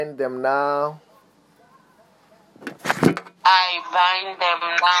bind them now. I bind them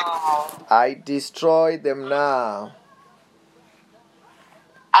now. I destroy them now.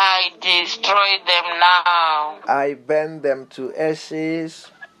 I destroy them now. I burn them to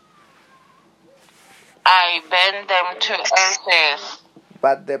ashes. I burn them to ashes.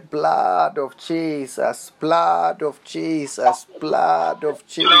 But the blood of Jesus, blood of Jesus, blood of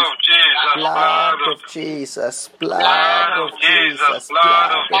Jesus, blood of Jesus, blood of Jesus,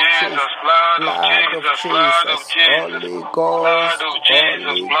 blood of Jesus, blood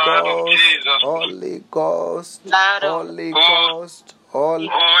of Jesus, Holy Ghost, Holy Ghost, Holy Ghost, Holy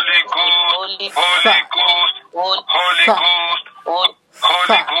Ghost, Holy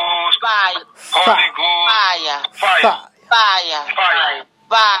Holy fire, Holy fire, Ghost, fire, fire, fire, fire, fire.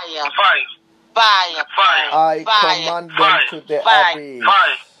 fire, fire, fire, fire. I command them to the abyss.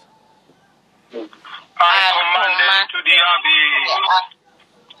 I command them to the abyss.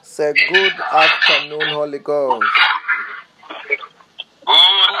 Say good afternoon, Holy Ghost.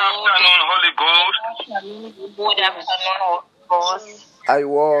 Good afternoon, Holy Ghost. Good afternoon, Holy Ghost. I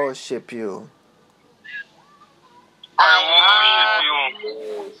worship you. I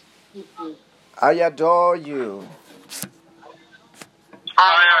worship you. I adore you.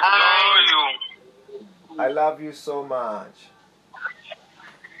 I adore you. I love you so much.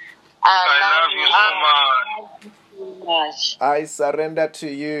 I love you so much. I surrender to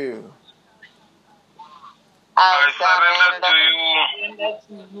you. I surrender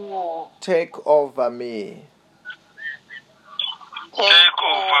to you. Take over me. Take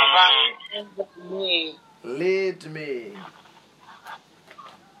over me. Lead me.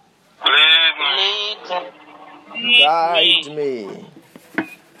 Lead me. Guide me.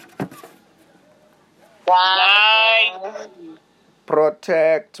 Guide me.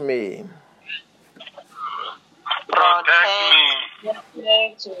 Protect me.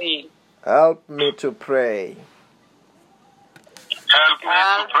 Protect me. Help me to pray.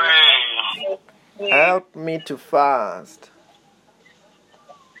 Help me to fast.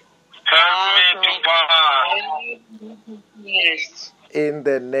 Yes. In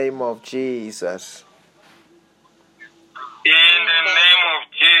the name of Jesus. In the name of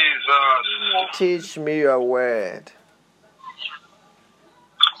Jesus. Teach me your word.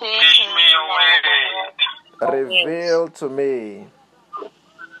 Teach me your word. Reveal to me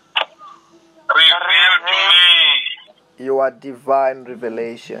Reveal to me your divine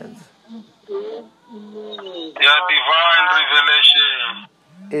revelations. your divine revelation.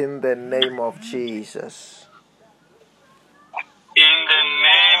 In the name of Jesus. In the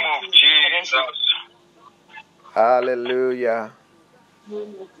name of Jesus. Hallelujah.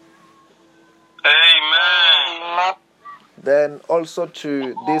 Amen. Then also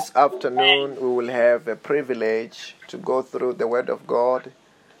to this afternoon we will have a privilege to go through the Word of God.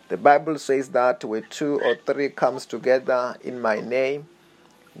 The Bible says that where 2 or 3 comes together in my name,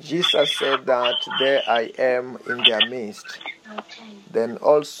 Jesus said that there I am in their midst. Then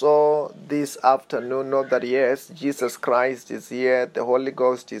also this afternoon, know that yes, Jesus Christ is here, the Holy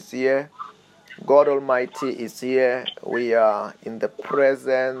Ghost is here, God Almighty is here. We are in the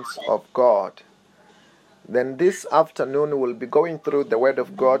presence of God. Then this afternoon we'll be going through the Word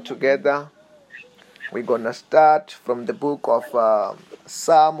of God together. We're going to start from the book of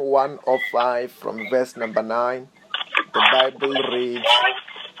Psalm 105 from verse number 9. The Bible reads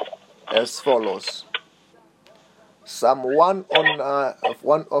as follows. Psalm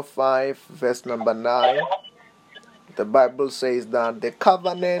 105 verse number 9. The Bible says that the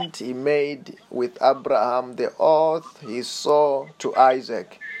covenant he made with Abraham, the oath he swore to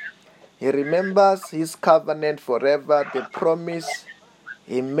Isaac. He remembers his covenant forever, the promise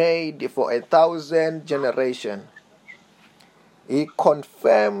he made for 1,000 generations. He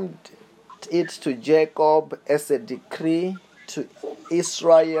confirmed it to Jacob as a decree, to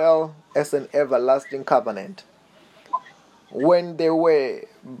Israel as an everlasting covenant. When they were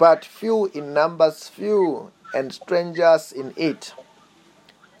but few in numbers, few and strangers in it,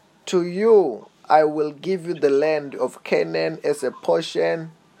 to you I will give you the land of Canaan as a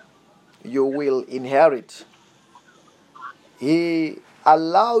portion you will inherit. He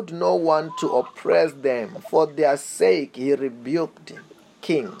allowed no one to oppress them. For their sake he rebuked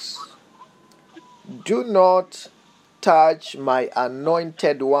kings. Do not touch my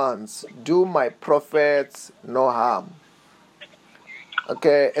anointed ones. Do my prophets no harm.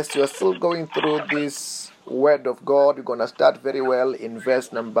 Okay, as you are still going through this word of God, we're going to start very well in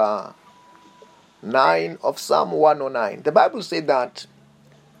verse number 9 of Psalm 109. The Bible says that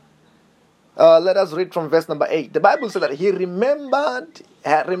Let us read from verse number 8. The Bible says that he remembers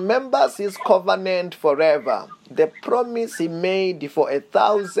his covenant forever, the promise he made for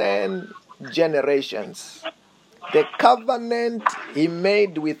 1,000 generations. The covenant he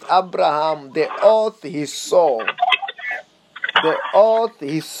made with Abraham, the oath he saw. The oath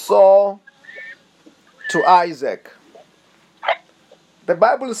he saw to Isaac. The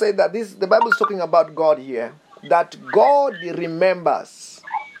Bible says that the Bible is talking about God here, that God remembers.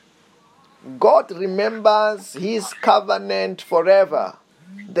 God remembers his covenant forever,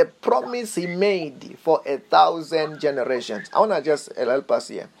 the promise he made for 1,000 generations. I want to just help us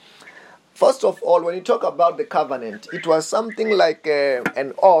here. First of all, when you talk about the covenant, it was something like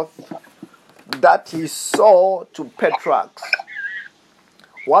an oath that he saw to Petrax.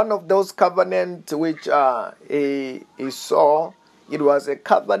 One of those covenants which he saw, it was a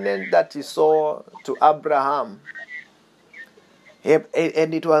covenant that he saw to Abraham.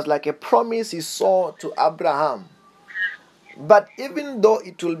 And it was like a promise he saw to Abraham. But even though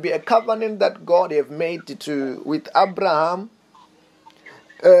it will be a covenant that God have made with Abraham,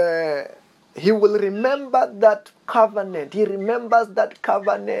 he will remember that covenant. He remembers that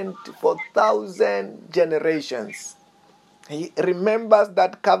covenant for 1,000 generations. He remembers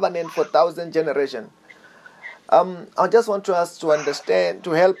that covenant for 1,000 generations. I just want us to understand,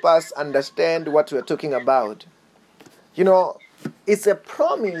 to help us understand what we're talking about. You know, it's a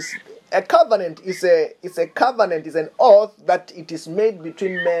promise. A covenant is a covenant, is an oath that it is made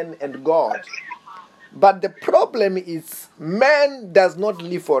between man and God. But the problem is man does not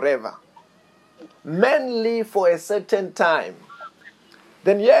live forever. Men live for a certain time.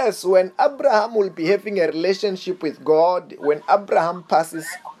 Then yes, when Abraham will be having a relationship with God, when Abraham passes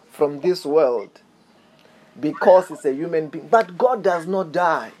from this world, because he's a human being, but God does not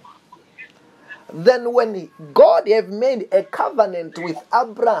die. Then when God have made a covenant with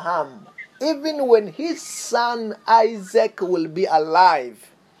Abraham, even when his son Isaac will be alive,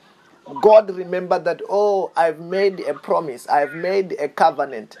 God remembered that, oh, I've made a promise, I've made a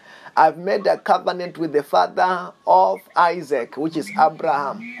covenant. I've made a covenant with the father of Isaac, which is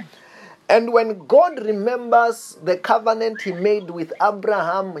Abraham. And when God remembers the covenant he made with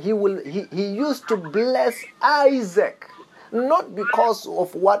Abraham, he used to bless Isaac. Not because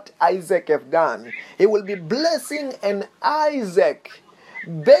of what Isaac have done. He will be blessing an Isaac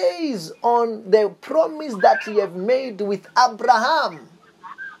based on the promise that he have made with Abraham.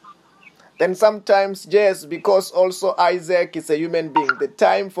 Then sometimes, yes, because also Isaac is a human being, the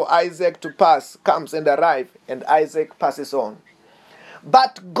time for Isaac to pass comes and arrive, and Isaac passes on.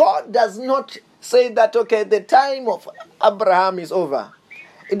 But God does not say that, okay, the time of Abraham is over.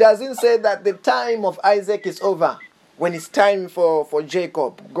 It doesn't say that the time of Isaac is over. When it's time for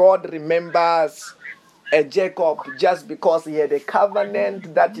Jacob, God remembers Jacob just because he had a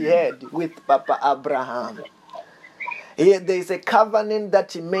covenant that he had with Papa Abraham. There is a covenant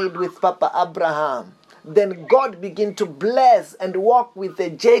that he made with Papa Abraham. Then God began to bless and walk with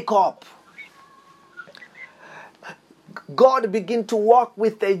Jacob. God began to walk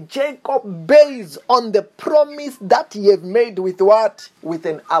with Jacob based on the promise that he had made with what? With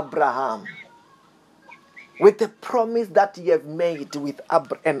an Abraham. With the promise that he have made with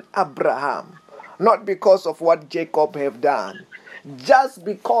an Abraham. Not because of what Jacob have done. Just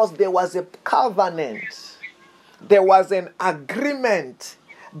because there was a covenant. There was an agreement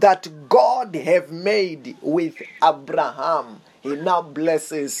that God have made with Abraham. He now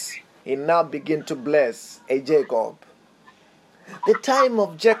blesses. He now begins to bless Jacob. The time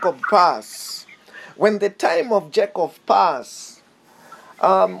of Jacob passed. When the time of Jacob passed,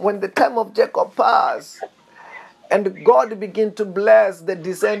 and God began to bless the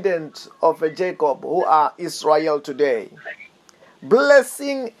descendants of Jacob, who are Israel today.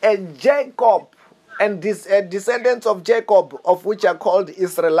 Blessing Jacob and descendants of Jacob, of which are called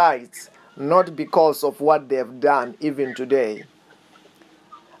Israelites, not because of what they have done even today,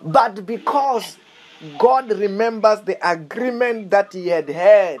 but because God remembers the agreement that he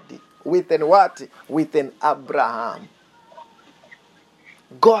had with an Abraham.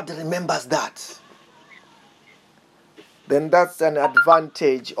 God remembers that. Then that's an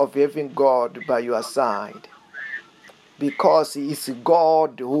advantage of having God by your side. Because he is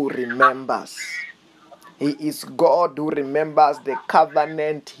God who remembers. He is God who remembers the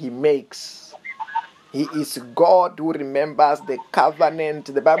covenant he makes. He is God who remembers the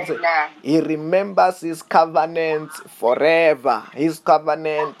covenant. The Bible says he remembers his covenant forever. His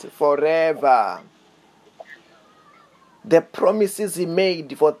covenant forever. The promises he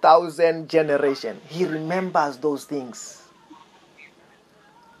made for 1,000 generations. He remembers those things.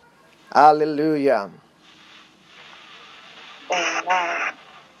 Hallelujah. Amen.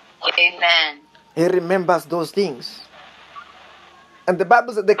 Amen. He remembers those things. And the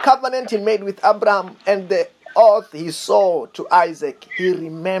Bible says the covenant he made with Abraham and the oath he swore to Isaac, he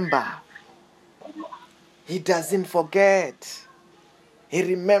remember. He doesn't forget. He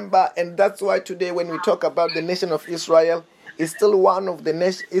remember, and that's why today when we talk about the nation of Israel, it's still one of the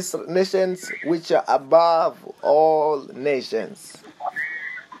nations which are above all nations.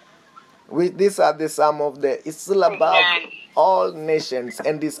 These are it's still above all nations,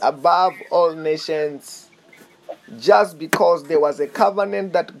 and is above all nations just because there was a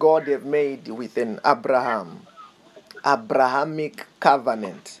covenant that God have made with an Abrahamic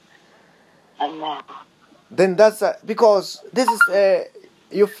covenant. Amen. Then that's because this is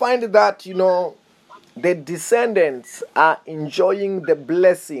you find that the descendants are enjoying the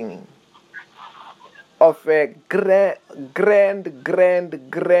blessing of a grandfather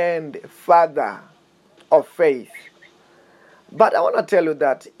of faith. But I want to tell you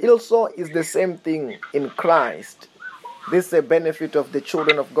that also is the same thing in Christ. This is a benefit of the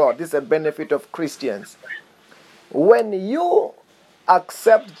children of God. This is a benefit of Christians. When you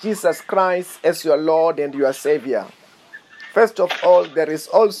accept Jesus Christ as your Lord and your Savior, first of all, there is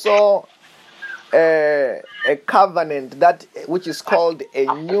also a covenant which is called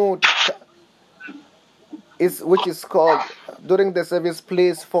during the service.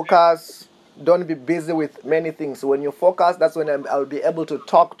 Please focus. Don't be busy with many things. When you focus, that's when I'll be able to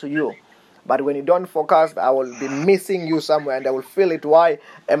talk to you. But when you don't focus, I will be missing you somewhere, and I will feel it. Why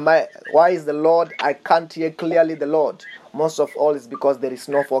is the Lord? I can't hear clearly the Lord. Most of all is because there is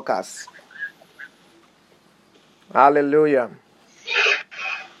no focus. Hallelujah.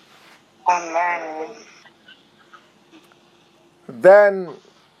 Amen.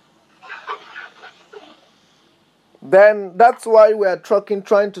 Then that's why we are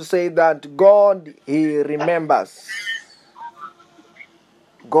trying to say that God, He remembers.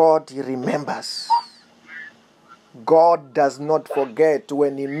 God, He remembers. God does not forget.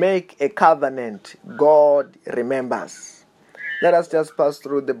 When He make a covenant, God remembers. Let us just pass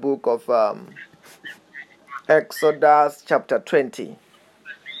through the book of Exodus chapter 20.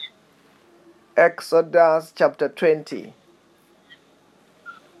 Exodus chapter 20.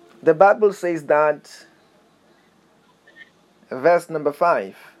 The Bible says that, verse number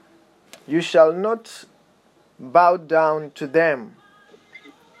 5, you shall not bow down to them.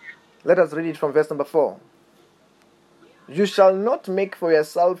 Let us read it from verse number 4. You shall not make for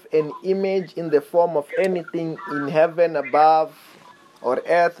yourself an image in the form of anything in heaven above, or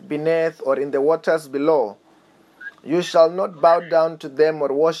earth beneath, or in the waters below. You shall not bow down to them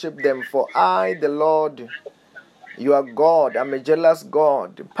or worship them, for I, the Lord, your God, am a jealous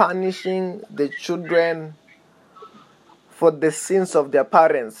God, punishing the children for the sins of their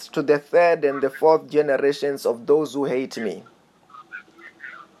parents to the third and the fourth generations of those who hate me,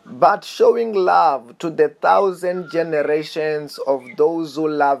 but showing love to the 1,000 generations of those who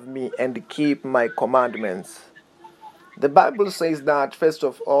love me and keep my commandments. The Bible says that, first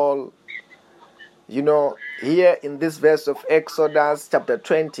of all, here in this verse of Exodus chapter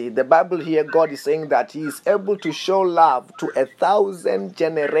 20, the Bible here, God is saying that He is able to show love to 1,000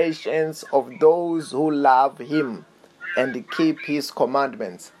 generations of those who love Him and keep His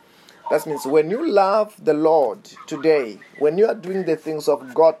commandments. That means when you love the Lord today, when you are doing the things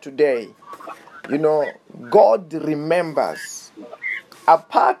of God today, God remembers.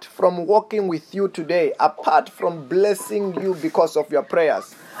 Apart from walking with you today, apart from blessing you because of your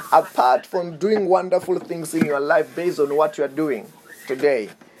prayers, apart from doing wonderful things in your life based on what you are doing today,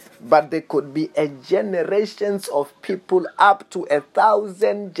 but there could be generations of people, up to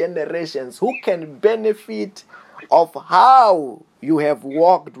 1,000 generations, who can benefit of how you have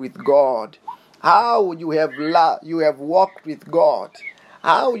walked with God, how you have walked with God,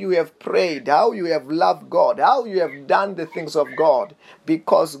 how you have prayed, how you have loved God, how you have done the things of God,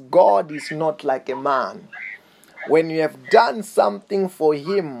 because God is not like a man. When you have done something for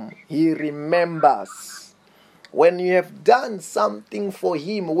Him, He remembers. When you have done something for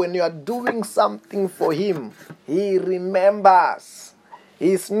Him, when you are doing something for Him, He remembers.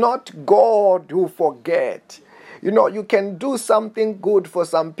 He is not God who forgets. You can do something good for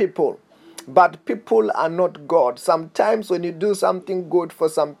some people, but people are not God. Sometimes when you do something good for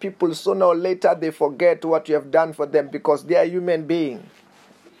some people, sooner or later they forget what you have done for them, because they are human beings.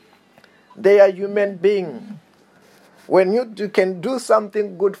 They are human beings. When you can do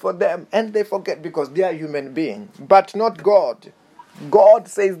something good for them and they forget, because they are human beings, but not God. God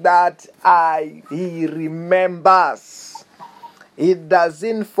says that He remembers. He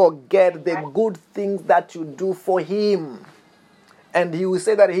doesn't forget the good things that you do for Him. And he will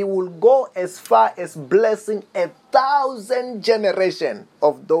say that he will go as far as blessing 1,000 generations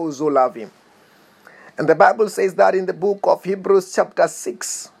of those who love him. And the Bible says that in the book of Hebrews chapter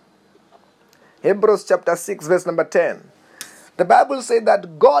 6. Hebrews chapter 6 verse number 10. The Bible says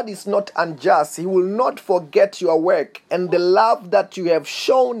that God is not unjust. He will not forget your work and the love that you have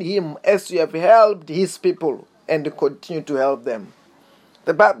shown him as you have helped his people and continue to help them.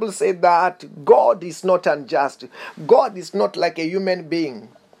 The Bible says that God is not unjust. God is not like a human being.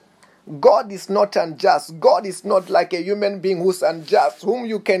 God is not unjust. God is not like a human being who's unjust, whom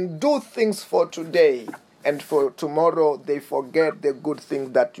you can do things for today, and for tomorrow they forget the good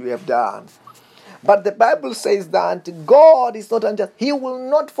things that you have done. But the Bible says that God is not unjust. He will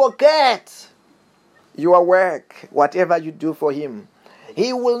not forget your work, whatever you do for him.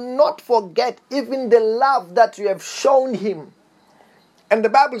 He will not forget even the love that you have shown him. And the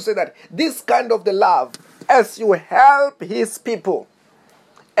Bible says that this kind of the love, as you help his people,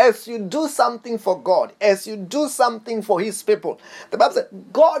 as you do something for God, as you do something for his people, the Bible says,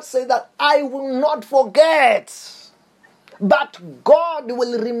 God said that I will not forget. But God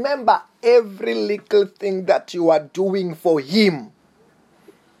will remember every little thing that you are doing for him.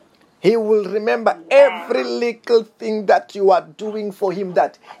 He will remember every little thing that you are doing for him,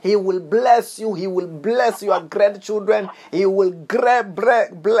 that he will bless you, he will bless your grandchildren, he will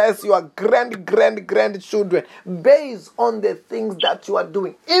bless your grandchildren based on the things that you are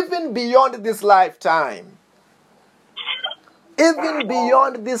doing, even beyond this lifetime. Even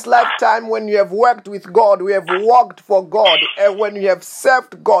beyond this lifetime, when you have worked with God, we have worked for God, and when you have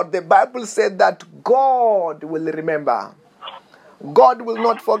served God, the Bible said that God will remember. God will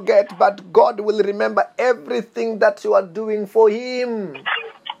not forget, but God will remember everything that you are doing for him.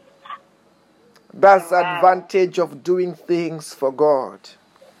 That's the advantage of doing things for God.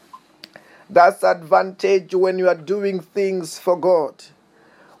 That's the advantage when you are doing things for God.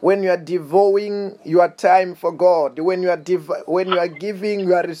 When you are devoting your time for God, when you are giving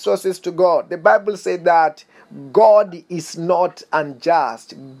your resources to God. The Bible says that God is not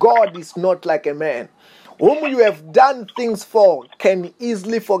unjust. God is not like a man. Whom you have done things for can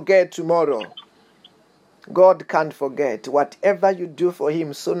easily forget tomorrow. God can't forget. Whatever you do for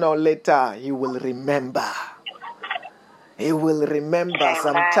him, sooner or later, he will remember. He will remember.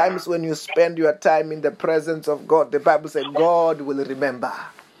 Sometimes when you spend your time in the presence of God, the Bible says God will remember.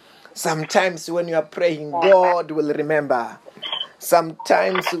 Sometimes when you are praying, God will remember.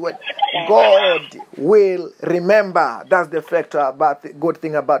 Sometimes when God will remember. That's the fact about the good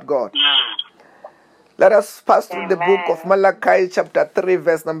thing about God. Let us pass through the book of Malachi chapter 3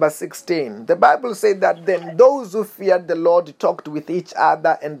 verse number 16. The Bible says that then those who feared the Lord talked with each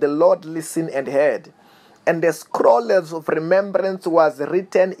other, and the Lord listened and heard. And the scroll of remembrance was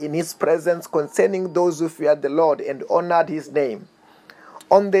written in his presence concerning those who feared the Lord and honored his name.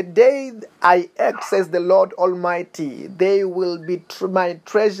 On the day I act, says the Lord Almighty, they will be my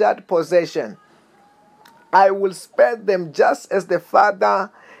treasured possession. I will spare them just as the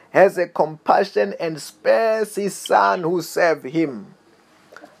Father has a compassion and spares his son who serve him.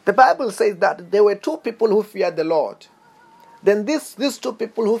 The Bible says that there were two people who feared the Lord. Then these two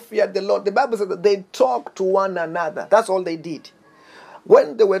people who feared the Lord, the Bible says that they talked to one another. That's all they did.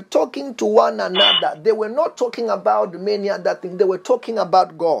 When they were talking to one another, they were not talking about many other things. They were talking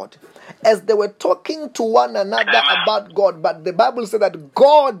about God. As they were talking to one another about God, but the Bible said that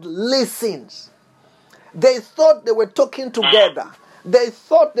God listens. They thought they were talking together. They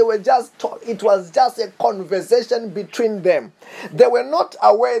thought they were it was just a conversation between them. They were not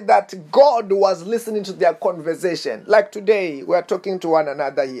aware that God was listening to their conversation. Like today, we are talking to one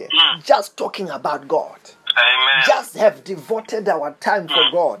another here. Just talking about God. Amen. Just have devoted our time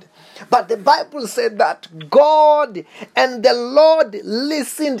for God. But the Bible said that God and the Lord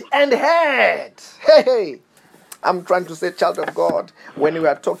listened and heard. Hey. I'm trying to say, child of God, when we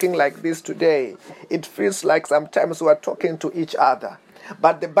are talking like this today, it feels like sometimes we are talking to each other.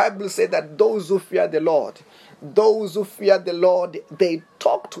 But the Bible said that those who fear the Lord, they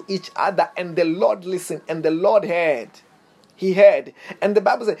talk to each other, and the Lord listened, and the Lord heard. He heard. And the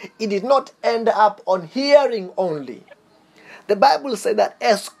Bible said it did not end up on hearing only. The Bible said that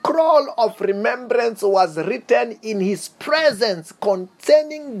a scroll of remembrance was written in his presence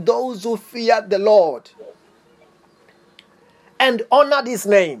concerning those who feared the Lord and honored his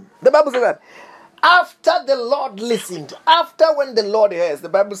name. The Bible says that after the Lord listened, after when the Lord hears, the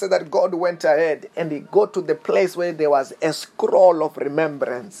Bible says that God went ahead and he got to the place where there was a scroll of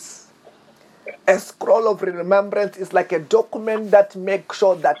remembrance. A scroll of remembrance is like a document that makes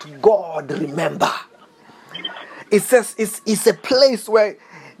sure that God remember. It says it's a place where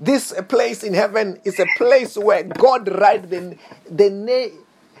This place in heaven is a place where God writes the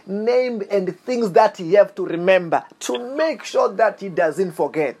name and things that he have to remember to make sure that he doesn't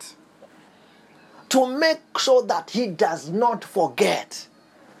forget. To make sure that he does not forget.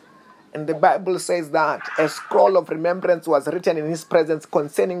 And the Bible says that a scroll of remembrance was written in his presence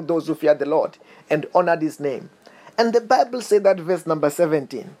concerning those who fear the Lord and honored his name. And the Bible says that verse number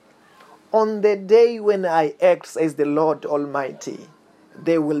 17. On the day when I act, says the Lord Almighty,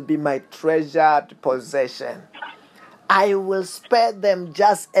 they will be my treasured possession. I will spare them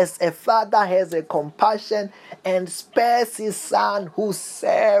just as a father has a compassion and spares his son who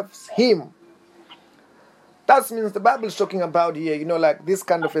serves him. That means the Bible is talking about here, like this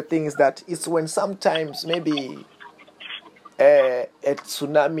kind of a thing is that it's when sometimes maybe a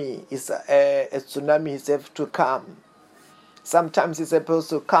tsunami is have to come. Sometimes it's supposed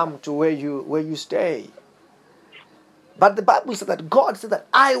to come to where you stay. But the Bible says that God said that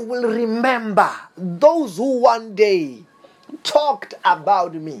I will remember those who one day talked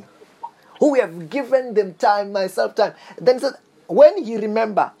about me, who have given them time, myself time. Then he said, when he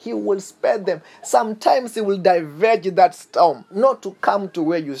remember, he will spare them. Sometimes he will diverge that storm, not to come to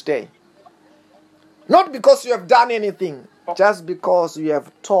where you stay. Not because you have done anything, just because you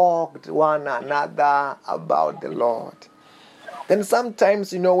have talked one another about the Lord. Then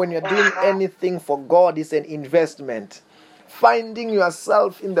sometimes, when you're doing anything for God, it's an investment. Finding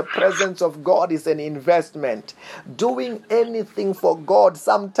yourself in the presence of God is an investment. Doing anything for God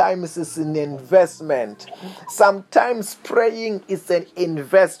sometimes is an investment. Sometimes praying is an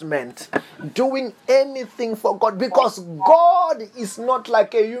investment. Doing anything for God, because God is not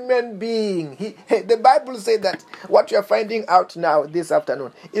like a human being. The Bible says that what you're finding out now this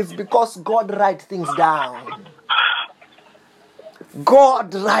afternoon is because God writes things down.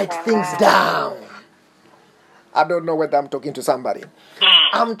 God writes things down. I don't know whether I'm talking to somebody.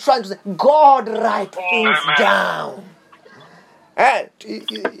 I'm trying to say, God writes things down. And,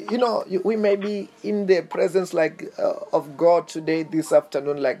 we may be in the presence of God today, this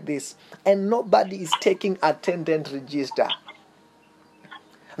afternoon like this, and nobody is taking attendance register.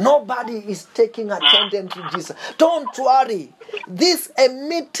 Nobody is taking attendance register. Don't worry. A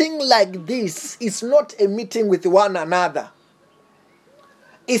meeting like this is not a meeting with one another.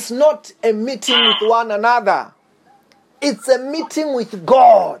 It's not a meeting with one another. It's a meeting with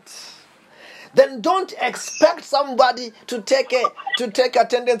God. Then don't expect somebody to take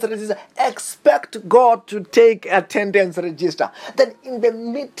attendance register. Expect God to take attendance register. Then in the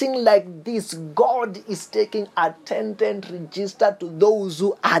meeting like this, God is taking attendance register to those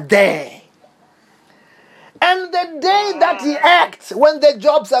who are there. And the day that he acts, when the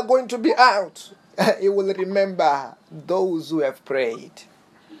jobs are going to be out, he will remember those who have prayed,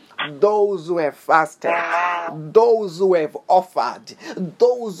 those who have fasted, those who have offered,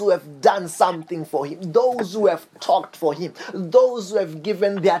 those who have done something for him, those who have talked for him, those who have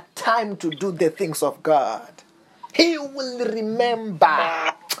given their time to do the things of God. He will remember.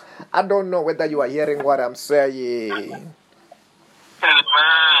 I don't know whether you are hearing what I'm saying.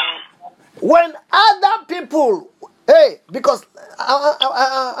 When other people, because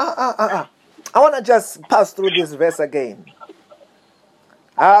I want to just pass through this verse again.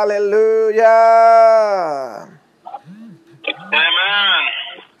 Hallelujah. Amen.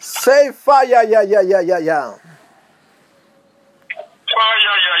 Say fire, yeah. Fire, yeah.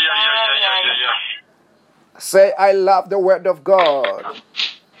 Say, I love the word of God. I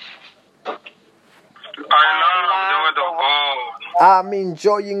love the word of God. I'm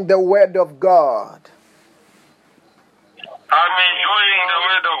enjoying the word of God. I'm enjoying the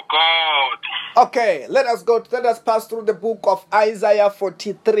word of God. Okay, let us pass through the book of Isaiah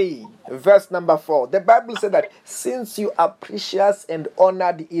 43, verse number 4. The Bible said that, since you are precious and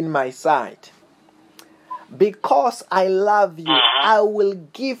honored in my sight, because I love you, I will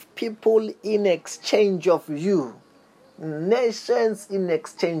give people in exchange of you, nations in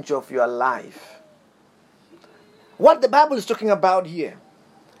exchange of your life. What the Bible is talking about here,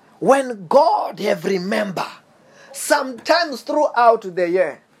 when God have remembered, sometimes throughout the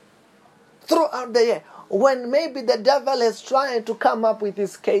year, when maybe the devil is trying to come up with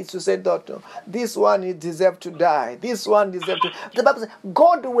his case to say, doctor, this one he deserves to die, this one deserves to. The Bible says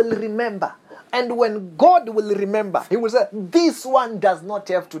God will remember, and when God will remember, he will say, this one does not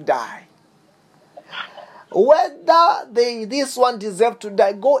have to die. Whether this one deserves to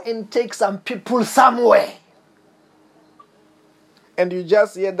die, go and take some people somewhere. And you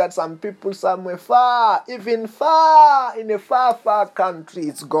just hear that some people somewhere far, even far, in a far country,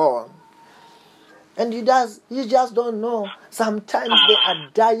 it's gone. And you just don't know. Sometimes they are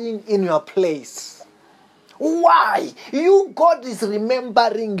dying in your place. Why? God is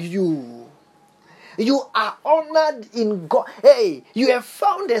remembering you. You are honored in God. Hey, you have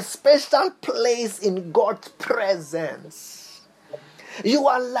found a special place in God's presence. You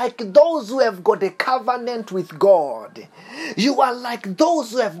are like those who have got a covenant with God. You are like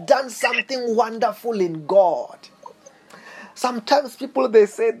those who have done something wonderful in God. Sometimes people, they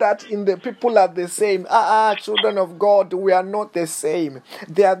say that people are the same. Children of God, we are not the same.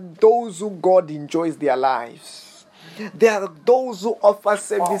 There are those who God enjoys their lives. There are those who offer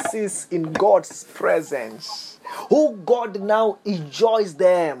services in God's presence, who God now enjoys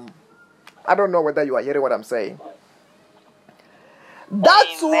them. I don't know whether you are hearing what I'm saying.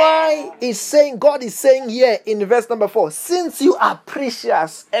 That's why God is saying here in verse number 4, since you are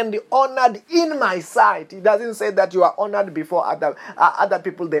precious and honored in my sight. It doesn't say that you are honored before other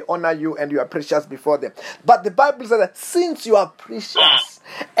people, they honor you and you are precious before them. But the Bible says that since you are precious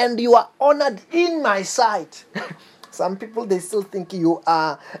and you are honored in my sight. Some people, they still think you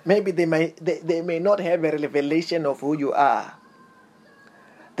are, maybe they may not have a revelation of who you are.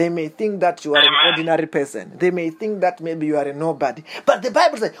 They may think that you are an ordinary person. They may think that maybe you are a nobody. But the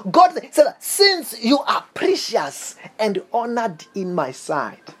Bible says, God said, since you are precious and honored in my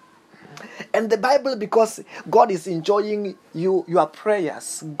sight. And the Bible, because God is enjoying your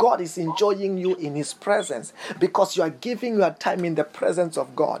prayers. God is enjoying you in His presence. Because you are giving your time in the presence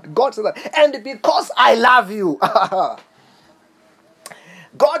of God. God said that, and because I love you.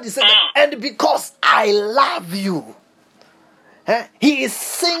 God is saying that, and because I love you. He is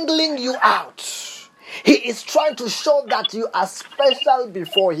singling you out. He is trying to show that you are special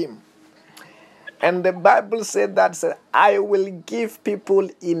before Him. And the Bible said that, I will give people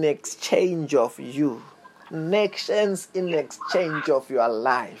in exchange of you. Nations in exchange of your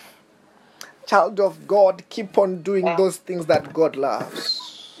life. Child of God, keep on doing those things that God loves.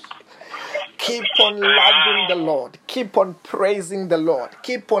 Keep on loving the Lord. Keep on praising the Lord.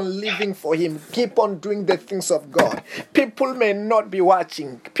 Keep on living for Him. Keep on doing the things of God. People may not be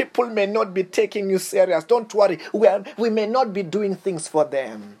watching. People may not be taking you serious. Don't worry. We may not be doing things for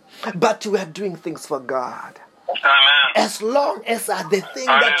them. But we are doing things for God. Amen. As long as are the things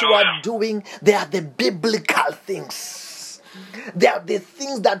that you are doing, they are the biblical things. They are the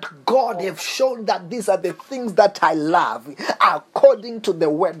things that God have shown that these are the things that I love according to the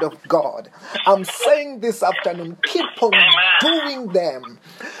word of God. I'm saying this afternoon, keep on doing them.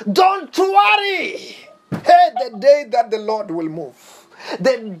 Don't worry. Hey, the day that the Lord will move.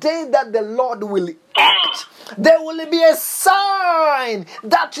 The day that the Lord will act, there will be a sign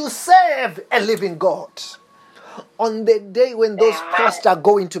that you serve a living God. On the day when those posts are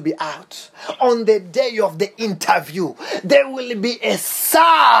going to be out, on the day of the interview, there will be a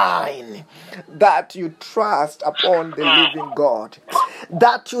sign that you trust upon the living God,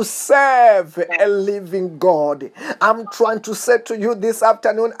 that you serve a living God. I'm trying to say to you this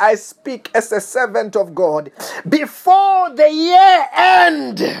afternoon, I speak as a servant of God. Before the year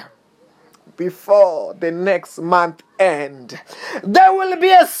end, before the next month end, there will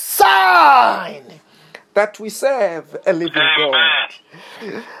be a sign that we serve a living God.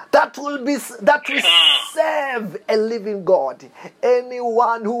 That we serve a living God.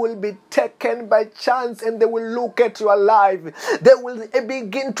 Anyone who will be taken by chance and they will look at your life, they will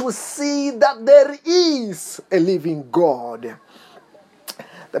begin to see that there is a living God.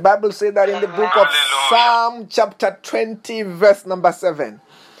 The Bible says that in the book of Psalm chapter 20 verse number 7.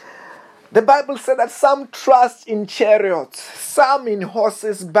 The Bible said that some trust in chariots, some in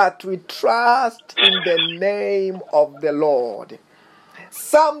horses, but we trust in the name of the Lord.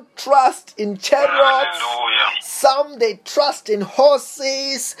 Some trust in chariots, some they trust in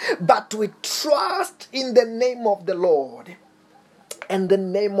horses, but we trust in the name of the Lord. And the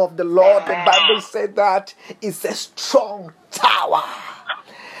name of the Lord, the Bible said that is a strong tower.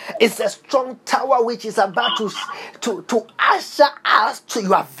 It's a strong tower which is about to usher us to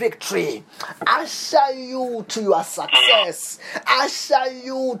your victory, usher you to your success, usher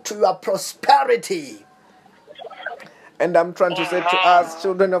you to your prosperity. And I'm trying to say to us,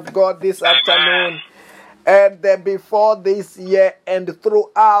 children of God, this afternoon, and before this year and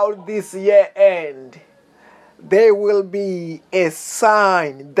throughout this year end, there will be a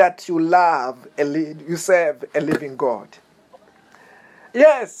sign that you serve a living God.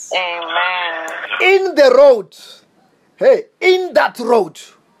 Yes. Amen. In the road. Hey, in that road.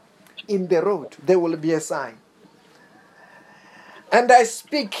 In the road, there will be a sign. And I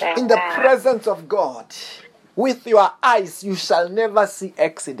speak in the presence of God. With your eyes, you shall never see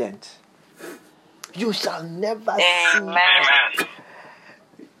accident. You shall never see accident.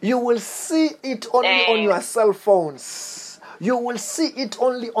 You will see it only on your cell phones. You will see it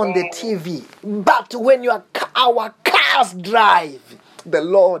only on the TV. But when our cars drive, the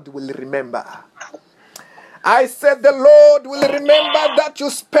Lord will remember. I said the Lord will remember that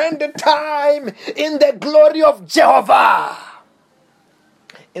you spend the time in the glory of Jehovah.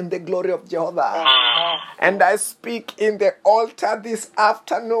 In the glory of Jehovah. And I speak in the altar this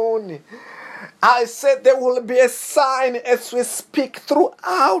afternoon. I said there will be a sign as we speak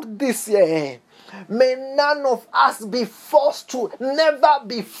throughout this year. May none of us be never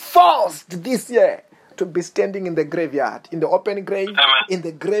be forced this year to be standing in the graveyard, in the open grave, in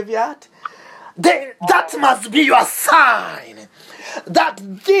the graveyard. That must be your sign. That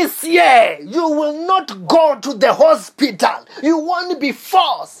this year you will not go to the hospital. You won't be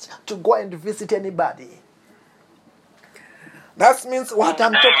forced to go and visit anybody. That means what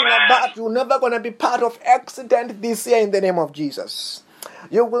I'm talking about, you're never going to be part of accident this year in the name of Jesus.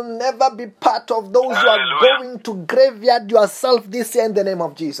 You will never be part of those who are going to graveyard yourself this year in the name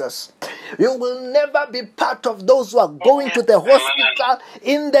of Jesus. You will never be part of those who are going to the hospital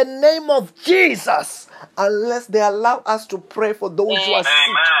in the name of Jesus, unless they allow us to pray for those who are sick,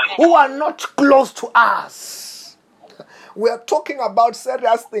 who are not close to us. We are talking about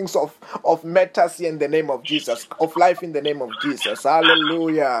serious things of matters here in the name of Jesus, of life in the name of Jesus.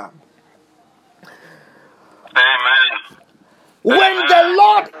 Hallelujah. Amen. When the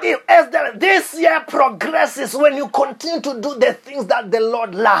Lord, this year progresses, when you continue to do the things that the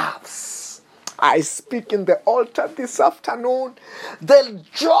Lord loves, I speak in the altar this afternoon, the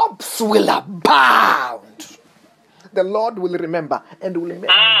jobs will abound. The Lord will remember and will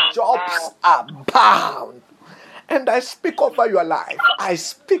make jobs abound. And I speak over your life. I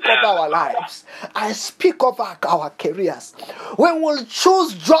speak over our lives. I speak over our careers. We will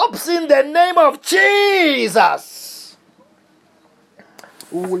choose jobs in the name of Jesus.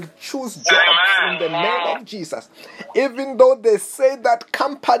 We will choose jobs in the name of Jesus. Even though they say that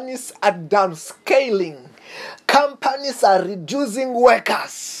companies are downscaling, companies are reducing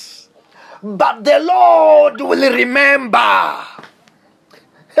workers, but the Lord will remember.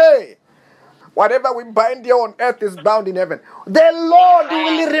 Hey, whatever we bind here on earth is bound in heaven. The Lord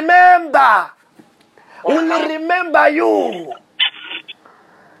will remember. Will remember you.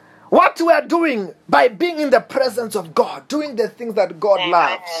 What we are doing by being in the presence of God, doing the things that God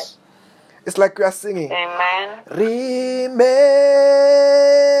loves. It's like we are singing. Amen. Remember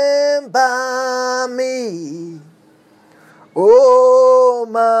me,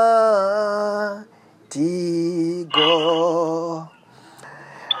 Almighty God.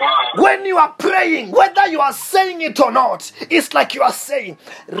 When you are praying, whether you are saying it or not, it's like you are saying,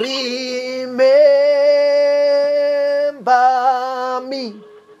 remember me.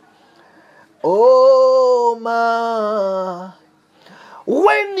 Oh my.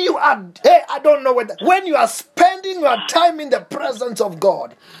 When you are, when you are spending your time in the presence of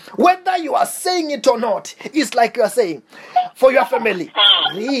God, whether you are saying it or not, it's like you are saying, for your family,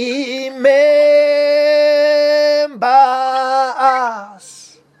 remember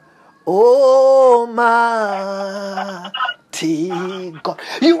us, Almighty God.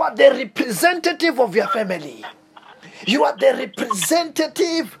 You are the representative of your family. You are the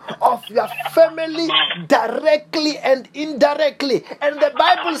representative of your family directly and indirectly. And the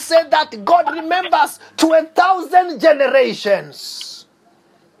Bible said that God remembers to 1,000 generations.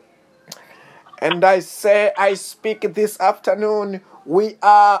 And I speak this afternoon, we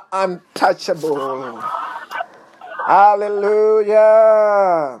are untouchable. Hallelujah.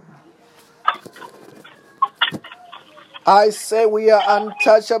 I say we are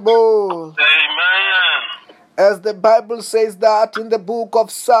untouchable. Amen. As the Bible says that in the book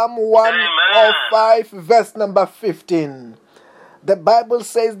of Psalm 105, verse number 15. The Bible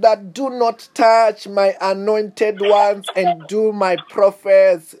says that do not touch my anointed ones and do my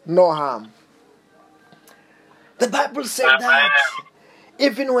prophets no harm. The Bible said that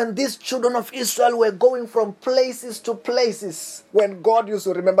even when these children of Israel were going from places to places, when God used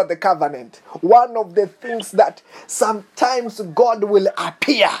to remember the covenant, one of the things that sometimes God will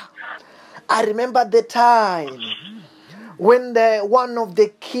appear. I remember the time when one of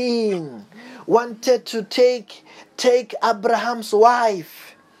the king wanted to take Abraham's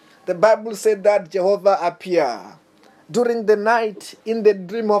wife. The Bible said that Jehovah appeared during the night in the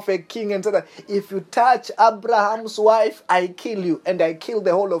dream of a king and said that if you touch Abraham's wife, I kill you and I kill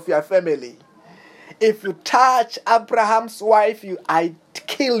the whole of your family. If you touch Abraham's wife, I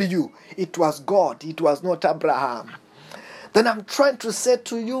kill you. It was God, it was not Abraham. Then I'm trying to say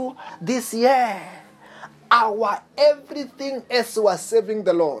to you this year, our everything as we are serving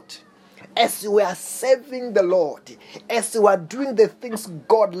the Lord, as we are serving the Lord, as we are doing the things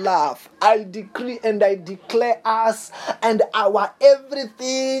God loves, I decree and I declare us and our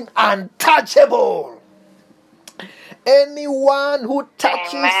everything untouchable. Anyone who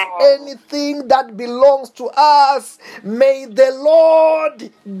touches anything that belongs to us, may the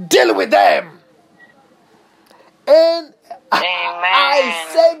Lord deal with them. And I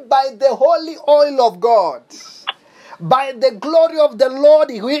say, by the holy oil of God, by the glory of the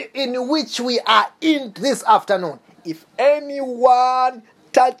Lord in which we are in this afternoon, if anyone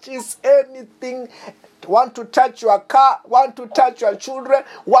touches anything, want to touch your car, want to touch your children,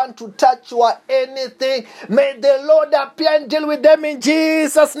 want to touch your anything, may the Lord appear and deal with them in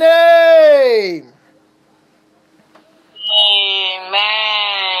Jesus' name. Amen.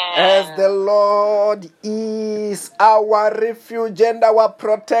 As the Lord is our refuge and our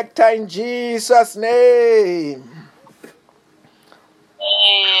protector in Jesus' name.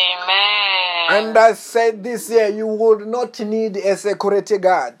 Amen. And I said this year you will not need a security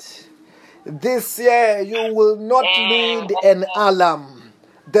guard. This year you will not need an alarm.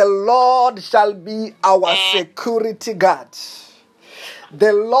 The Lord shall be our security guard.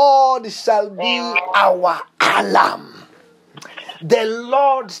 The Lord shall be our alarm. The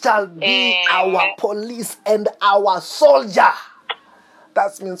Lord shall be our police and our soldier.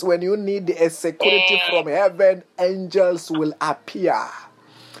 That means when you need a security from heaven, angels will appear.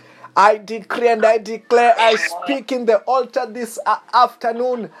 I decree and I declare, I speak in the altar this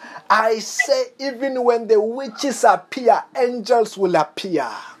afternoon. I say, even when the witches appear, angels will appear.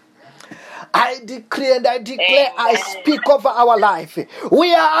 I decree and I declare, I speak over our life.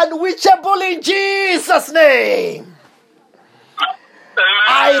 We are unwitchable in Jesus' name.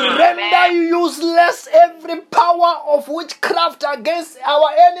 I render useless every power of witchcraft against our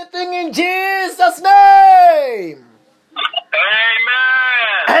anything in Jesus' name.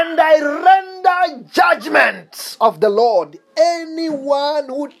 Amen. And I render judgment of the Lord. Anyone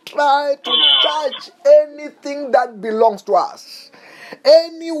who tries to touch anything that belongs to us,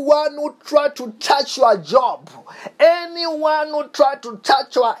 anyone who tries to touch your job, anyone who tries to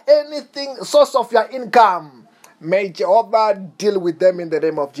touch your anything, source of your income, may Jehovah deal with them in the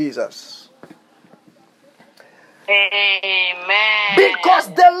name of Jesus. Amen. Because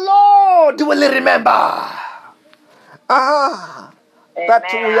the Lord will remember that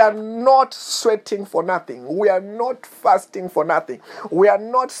we are not sweating for nothing. We are not fasting for nothing. We are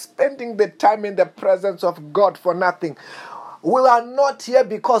not spending the time in the presence of God for nothing. We are not here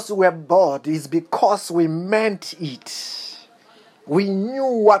because we are bored. It's because we meant it. We knew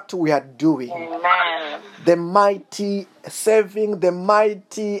what we are doing. Amen. The mighty, serving the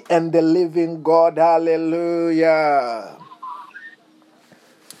mighty and the living God. Hallelujah.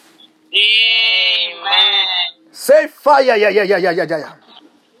 Amen. Say fire, yeah. Fire,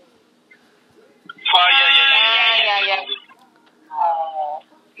 yeah.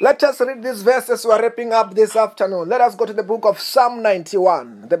 Let us read these verses. We are wrapping up this afternoon. Let us go to the book of Psalm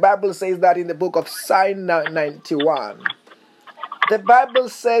 91. The Bible says that in the book of Psalm 91. The Bible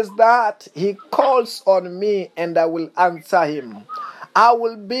says that he calls on me and I will answer him. I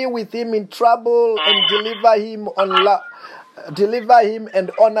will be with him in trouble and deliver him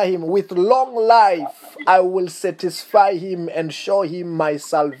and honor him. With long life I will satisfy him and show him my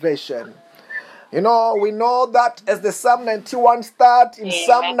salvation. You know, we know that as the Psalm 91 starts in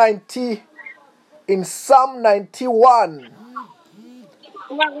Psalm 90, in Psalm 91.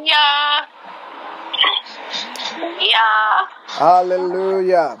 Yeah.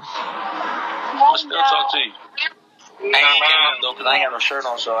 Hallelujah. I'll still talk to you. I ain't getting up though because I ain't got no shirt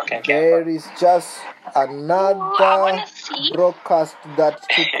on, so I can't. There is just another broadcast that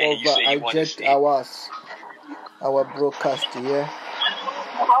took over. I checked our broadcast here.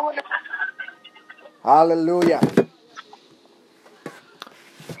 Hallelujah.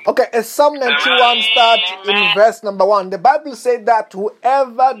 Okay, as Psalm 91 starts in verse number 1. The Bible says that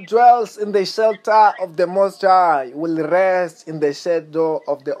whoever dwells in the shelter of the Most High will rest in the shadow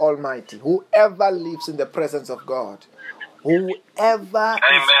of the Almighty. Whoever lives in the presence of God. Whoever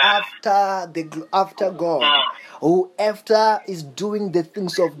is after God. Whoever is doing the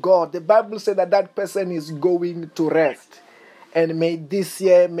things of God. The Bible says that that person is going to rest. And may this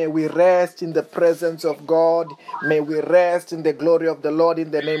year, may we rest in the presence of God. May we rest in the glory of the Lord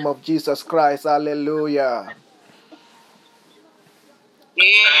in the name of Jesus Christ. Hallelujah.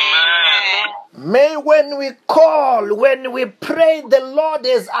 Amen. May when we call, when we pray, the Lord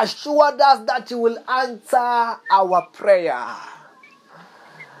has assured us that He will answer our prayer.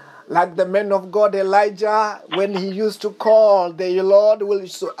 Like the man of God Elijah, when he used to call, the Lord will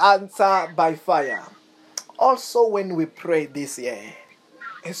answer by fire. Also when we pray this year,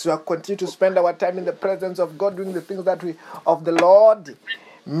 as we continue to spend our time in the presence of God, doing the things that of the Lord,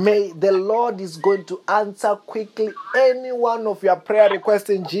 may the Lord is going to answer quickly any one of your prayer requests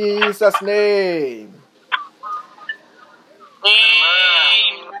in Jesus' name.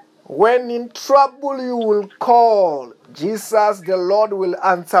 Amen. When in trouble you will call Jesus, the Lord will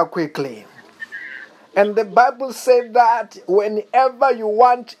answer quickly. And the Bible said that whenever you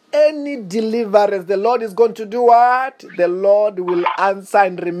want any deliverance, the Lord is going to do what? The Lord will answer.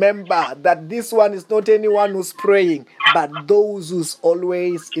 And remember that this one is not anyone who's praying, but those who's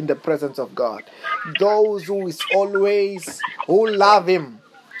always in the presence of God. Those who love Him.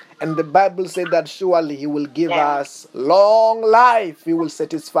 And the Bible said that surely He will give us long life. He will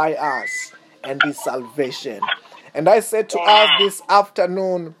satisfy us and His salvation. And I said to us this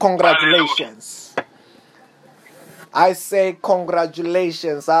afternoon, congratulations. I say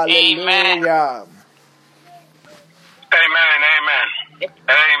congratulations. Hallelujah. Amen. Amen.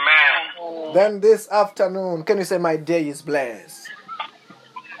 Amen. Then this afternoon, can you say my day is blessed?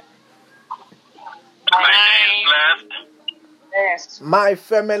 My day is blessed. Yes. My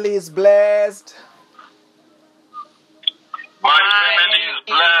family is blessed. My family is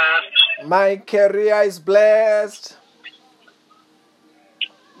blessed. My career is blessed.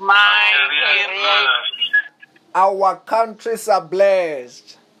 My career is blessed. Our countries are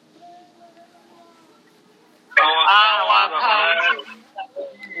blessed. Our country.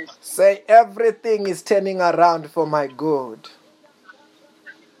 Say everything is turning around for my good.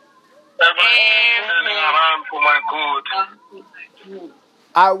 Everything is turning around for my good.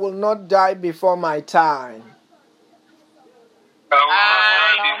 I will not die before my time. I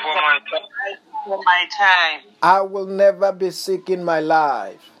will not die before my time. I will never be sick in my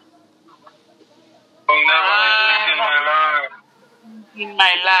life. In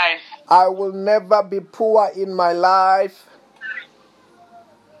my life. I will never be poor in my life.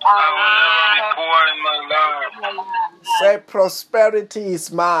 I will never be poor in my life. Say prosperity is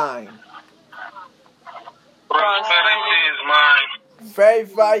mine. Prosperity is mine.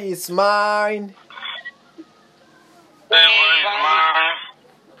 Favor is mine. Favor is mine.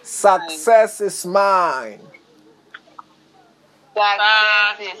 Success is mine.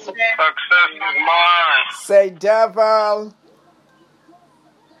 Success is mine. Say devil,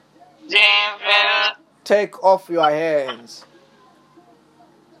 devil, take off your hands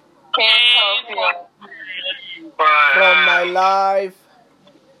from my life,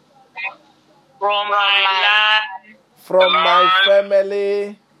 from my life, from my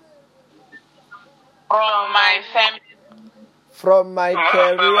family, from my family, from my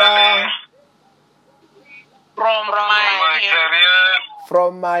career, from my career,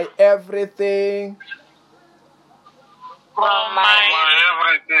 from my everything. From my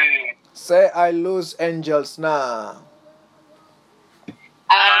everything. Say I lose angels now.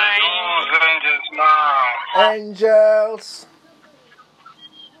 I lose angels now. Angels,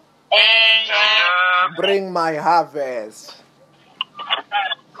 angels, bring my harvest.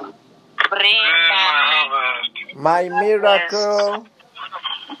 Bring my harvest. My miracle.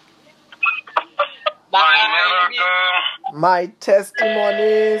 My miracle. My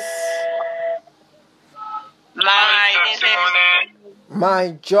testimonies. My testimony.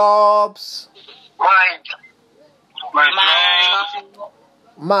 My jobs. My job.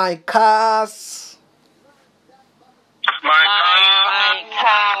 My cars. My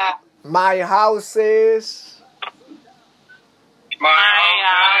car. My houses. My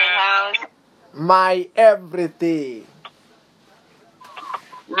house. My everything.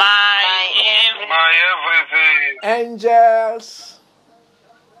 My everything. Angels,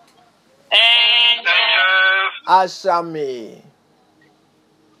 angels, usher me.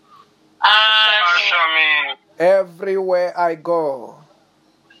 Usher me. Everywhere I go.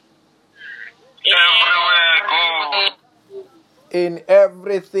 Everywhere I go. In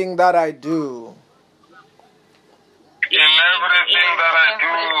everything that I do. In everything that I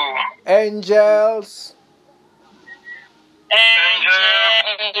do. Angels,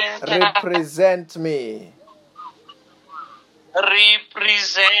 angels, represent me.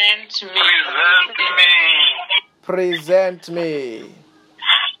 Represent me. Present me.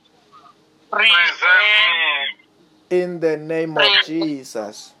 Present me. In the name of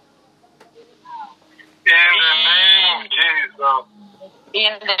Jesus. In the name of Jesus.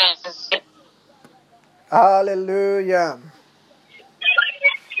 In the Hallelujah.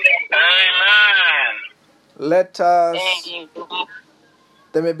 Amen. Let us.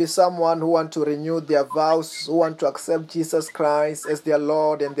 There may be someone who want to renew their vows, who want to accept Jesus Christ as their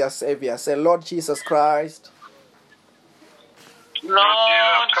Lord and their Savior. Say, Lord Jesus Christ.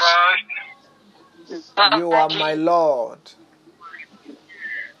 Lord Jesus Christ. You are my Lord.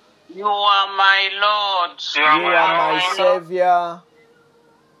 You are my Lord. You are my Savior.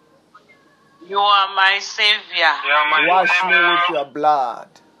 You are my Savior. Wash me with your blood.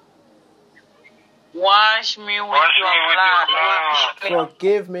 Wash me with your blood.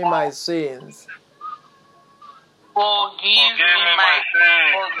 Forgive me my sins. Forgive me my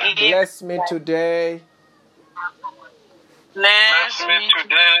sins. Bless me today. Bless me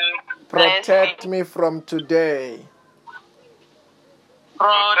today. Protect me from today.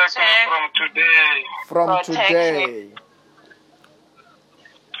 Protect From today. From today.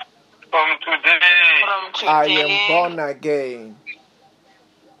 I am born again.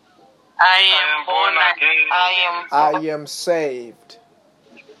 I am born again. I am saved.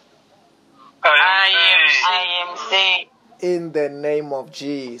 I am saved. In the name of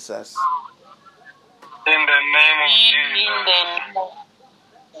Jesus. In the name of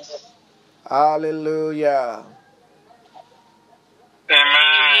Jesus. Hallelujah.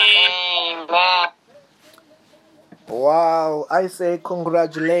 Amen. Wow, I say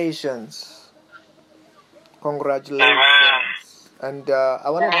congratulations. Congratulations. Amen. And I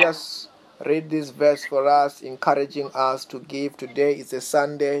want to just read this verse for us, encouraging us to give. Today is a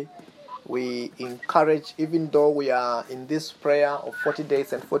Sunday. We encourage, even though we are in this prayer of 40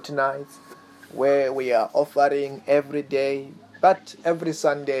 days and 40 nights, where we are offering every day, but every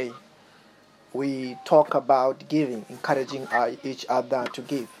Sunday we talk about giving, encouraging each other to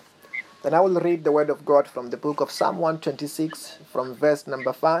give. Then I will read the word of God from the book of Psalm 126, from verse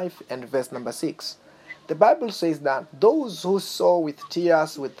number 5 and verse number 6. The Bible says that those who sow with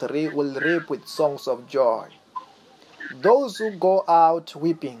tears will reap with songs of joy. Those who go out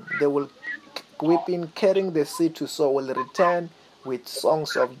weeping, they will weeping, carrying the seed to sow, will return with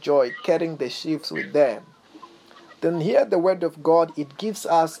songs of joy, carrying the sheaves with them. Then hear the word of God. It gives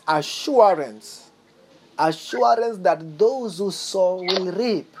us assurance that those who sow will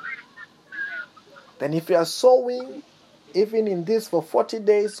reap. Then if you are sowing, even in this for 40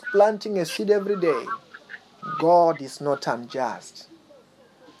 days, planting a seed every day, God is not unjust.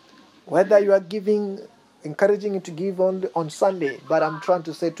 Whether you are giving, encouraging you to give on Sunday, but I'm trying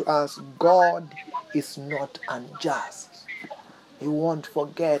to say to us, God is not unjust. He won't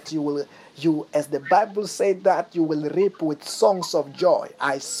forget. You, as the Bible said, that you will reap with songs of joy.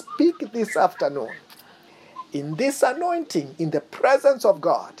 I speak this afternoon, in this anointing, in the presence of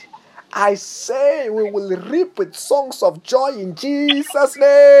God, I say we will reap with songs of joy in Jesus'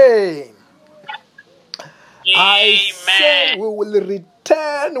 name. I say we will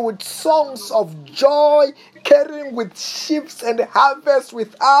return with songs of joy, carrying with sheaves and harvest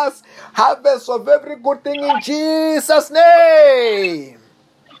with us, harvest of every good thing in Jesus' name.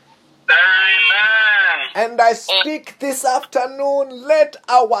 Amen. And I speak this afternoon, let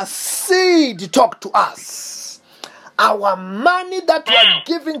our seed talk to us. Our money that we are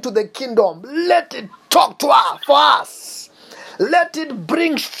giving to the kingdom, let it talk to us for us. Let it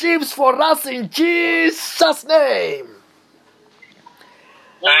bring sheaves for us in Jesus' name.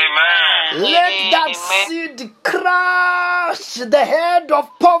 Amen. Let that seed crush the head of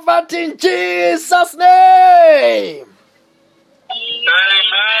poverty in Jesus' name.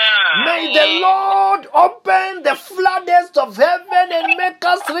 Amen. May the Lord open the floodgates of heaven and make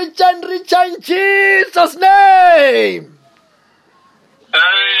us richer and richer in Jesus' name. Amen.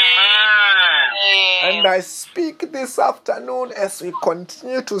 And I speak this afternoon, as we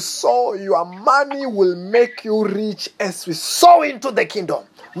continue to sow, your money will make you rich as we sow into the kingdom.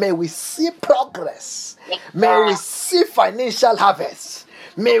 May we see progress. May we see financial harvest.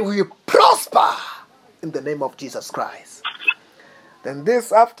 May we prosper in the name of Jesus Christ. Then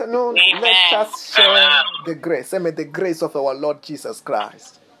this afternoon, let us share the grace. Say, may the grace of our Lord Jesus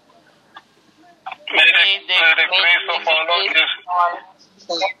Christ, May the grace of our Lord Jesus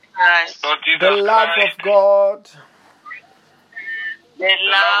Christ, the love of God, the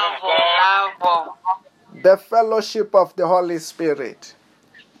love of the fellowship of the Holy Spirit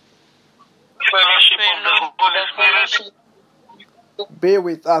fellowship of the Holy Spirit be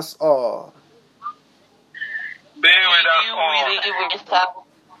with us all. be with us all.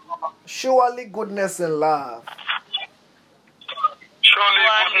 Surely goodness and love Surely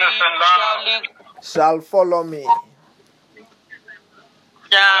goodness and love shall follow me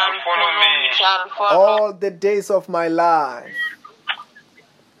shall follow me all the days of my life,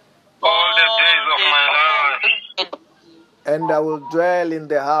 all the days of my life, and I will dwell in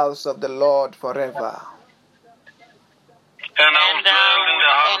the house of the Lord forever. and I will dwell in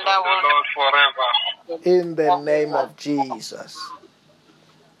the house of the Lord forever. In the name of Jesus.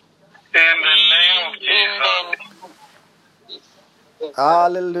 In the name of Jesus.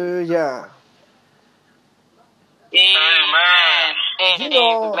 Hallelujah. Amen. You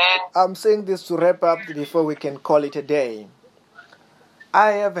know, Amen. I'm saying this to wrap up before we can call it a day.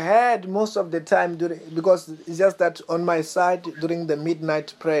 I have had most of the time, because it's just that on my side during the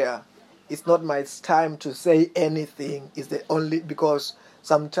midnight prayer, it's not my time to say anything. It's the only, because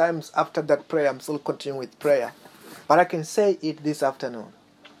sometimes after that prayer, I'm still continuing with prayer. But I can say it this afternoon.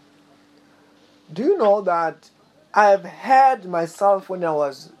 Do you know that I have had myself when I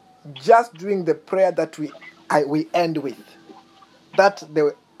was just doing the prayer that we end with, that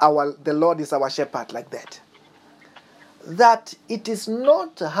the Lord is our shepherd, like that. That it is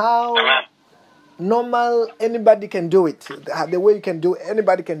not how normal anybody can do it. The way you can do it,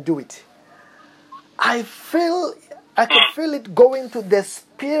 anybody can do it. I could feel it going to the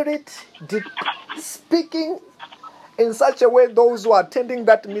Spirit, speaking in such a way. Those who are attending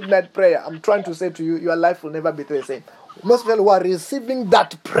that midnight prayer, I'm trying to say to you, your life will never be the same. Most people who are receiving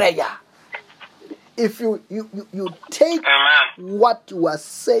that prayer, if you take what you are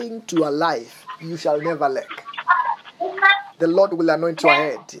saying to your life, you shall never lack. The Lord will anoint your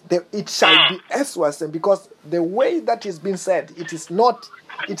head. It shall be as was said, because the way that is being said, it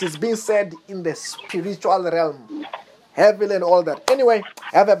is being said in the spiritual realm, heaven and all that. Anyway,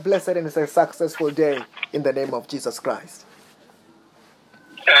 have a blessed and a successful day in the name of Jesus Christ.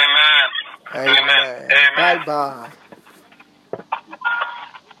 Amen. Amen. Bye-bye.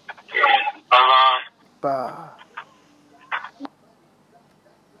 Bye-bye. Bye.